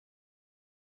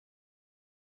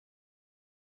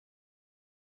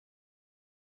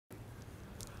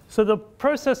So the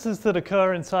processes that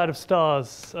occur inside of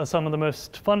stars are some of the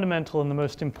most fundamental and the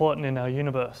most important in our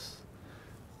universe.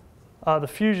 The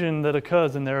fusion that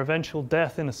occurs in their eventual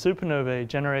death in a supernovae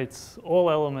generates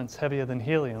all elements heavier than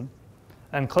helium.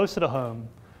 And closer to home,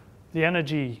 the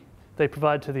energy they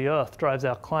provide to the Earth drives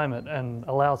our climate and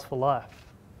allows for life.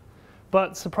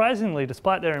 But surprisingly,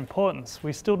 despite their importance,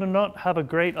 we still do not have a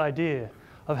great idea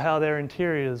of how their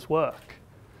interiors work.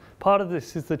 Part of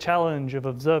this is the challenge of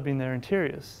observing their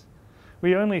interiors.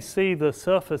 We only see the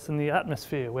surface and the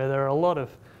atmosphere, where there are a lot of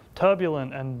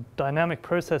turbulent and dynamic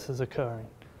processes occurring.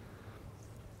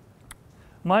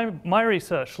 My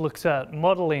research looks at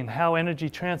modeling how energy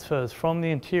transfers from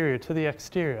the interior to the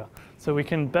exterior, so we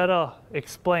can better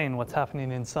explain what's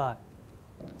happening inside.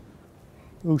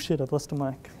 Oh shit, I've lost a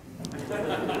mic.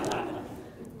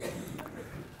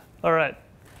 All right.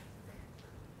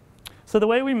 So the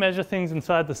way we measure things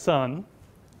inside the sun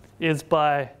is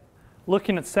by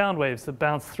looking at sound waves that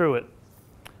bounce through it.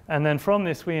 And then from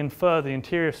this, we infer the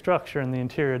interior structure and the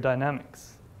interior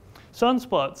dynamics.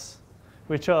 Sunspots,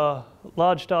 which are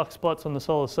large dark spots on the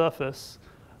solar surface,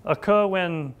 occur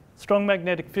when strong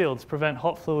magnetic fields prevent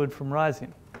hot fluid from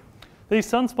rising. These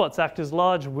sunspots act as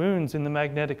large wounds in the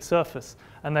magnetic surface,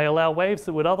 and they allow waves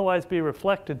that would otherwise be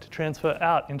reflected to transfer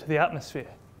out into the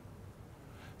atmosphere.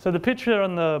 So the picture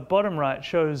on the bottom right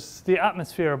shows the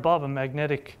atmosphere above a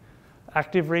magnetic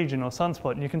active region or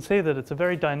sunspot, and you can see that it's a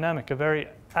very dynamic, a very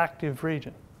active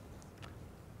region.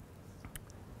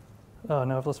 Oh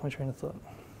no, I've lost my train of thought.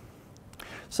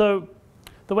 So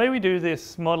the way we do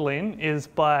this modeling is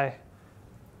by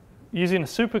using a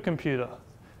supercomputer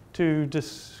to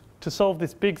solve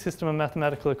this big system of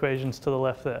mathematical equations to the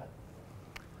left there.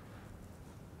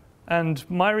 And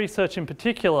my research in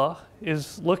particular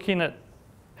is looking at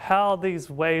how these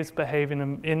waves behave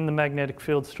in the magnetic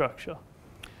field structure.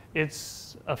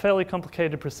 It's a fairly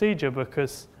complicated procedure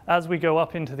because as we go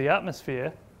up into the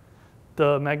atmosphere,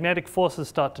 the magnetic forces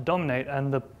start to dominate,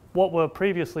 and what were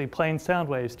previously plain sound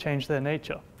waves change their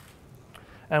nature.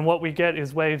 And what we get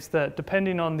is waves that,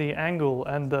 depending on the angle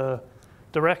and the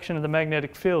direction of the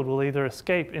magnetic field, will either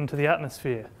escape into the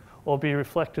atmosphere or be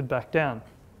reflected back down.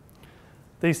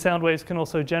 These sound waves can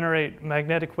also generate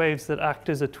magnetic waves that act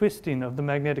as a twisting of the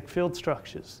magnetic field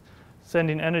structures,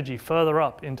 sending energy further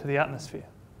up into the atmosphere.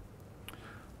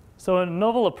 So a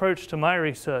novel approach to my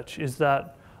research is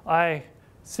that I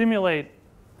simulate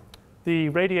the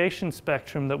radiation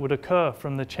spectrum that would occur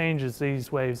from the changes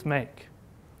these waves make.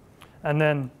 And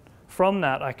then from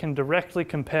that, I can directly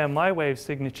compare my wave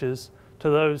signatures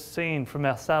to those seen from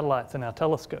our satellites and our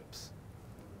telescopes.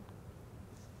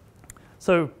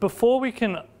 So before we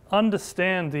can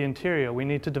understand the interior, we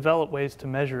need to develop ways to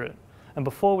measure it. And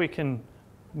before we can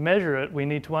measure it, we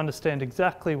need to understand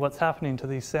exactly what's happening to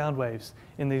these sound waves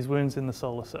in these wounds in the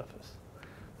solar surface.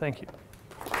 Thank you.